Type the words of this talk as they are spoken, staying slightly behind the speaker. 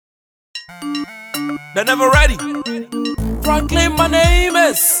They're never ready. Franklin, my name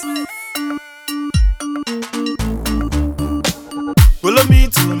is. Follow me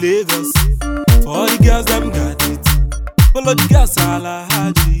to Lagos. For all the girls, them got it. Follow the girls,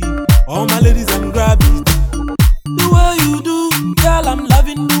 Alahaji. All my ladies, them grab it. The way you do, girl, I'm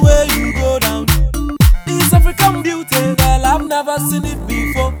loving the way you go down. This African beauty, girl, I've never seen it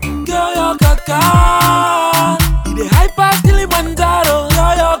before. Girl, you're kaka. You the high past Kilimanjaro.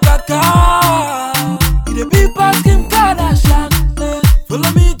 Girl, you're kaka. You the big past Kim Kardashian.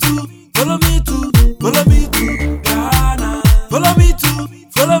 Follow me too, follow me too, follow me too, Ghana. Follow me too,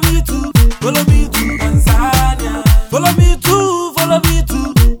 follow me too, follow me too, Tanzania. Follow me too, follow me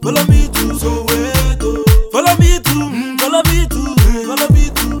too, follow me too, Soweto. Follow me too, follow me too, follow me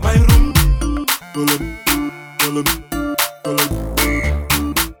too, my room. Follow me, follow me, follow me,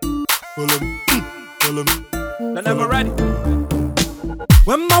 follow me, follow me. They're never ready.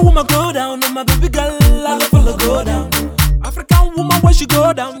 When my woman go down, and my baby girl, I go follow go down. African woman, when she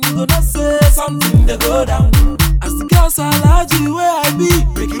go down, you gonna say something they go down. As the girls are large, where I be,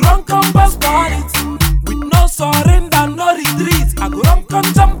 make it run come pass on it. With no surrender, no retreat, I go run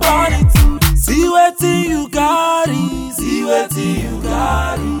come jump on it. See wetin you carry, see wetin you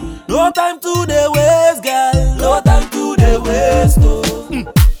carry. No time to the waste, girl, no time to the waste. Oh.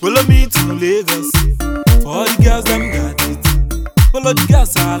 Follow me to Lagos, for all the girls them got it. Follow the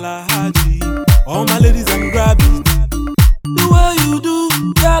girls Alahaji, all my ladies them grab it. The way you do,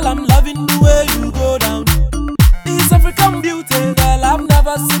 girl, I'm loving the way you go down. This African beauty, girl, I've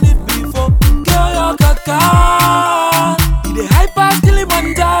never seen it before. Girl, you're kaka. You the high past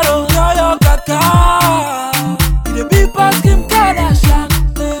Kilimanjaro. Girl, you're kaka. You the big past Kim Kardashian.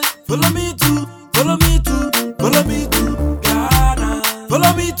 Follow me too, follow me too, follow me too, Ghana.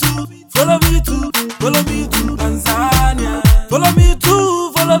 Follow me too, follow me too, follow me too, Tanzania. Follow me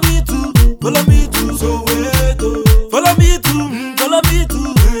too, follow me too, follow me too, Soweto. Follow me too, follow me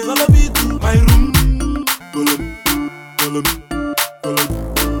too, follow me too, my room. Follow me, follow me, follow me,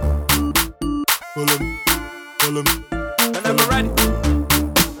 follow me, follow me. I'm never ready.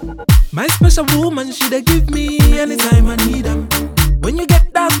 My special woman, she dey give me anytime I need them. When you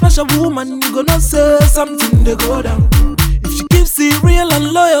get that special woman, you gonna say something they go down. If she keeps it real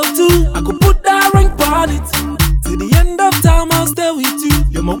and loyal too, I could put that ring on it. Till the end of time, I'll stay with you.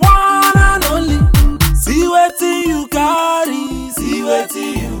 You're my one and only. See wetin you carry, see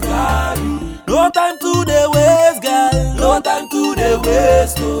wetin you carry. No time to the waste, girl, no time to the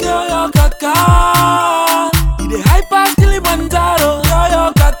waste. Oh. Girl, you're kaka. You the high past Kilimanjaro. Girl,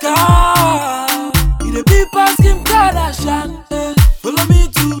 you're kaka. You the big past Kim Kardashian. Follow me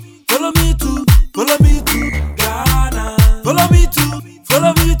too, follow me too, follow me too, Ghana. Follow me too,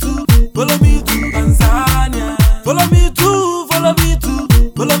 follow me too, follow me too, Tanzania. Follow me too, follow me too,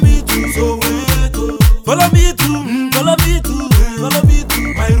 follow me too, Soweto. Follow me too, follow me too, follow me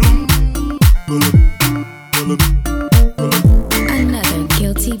too, my room. Follow me, follow me, follow me. Another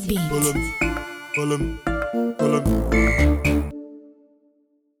guilty beat. Follow me, follow me, follow me.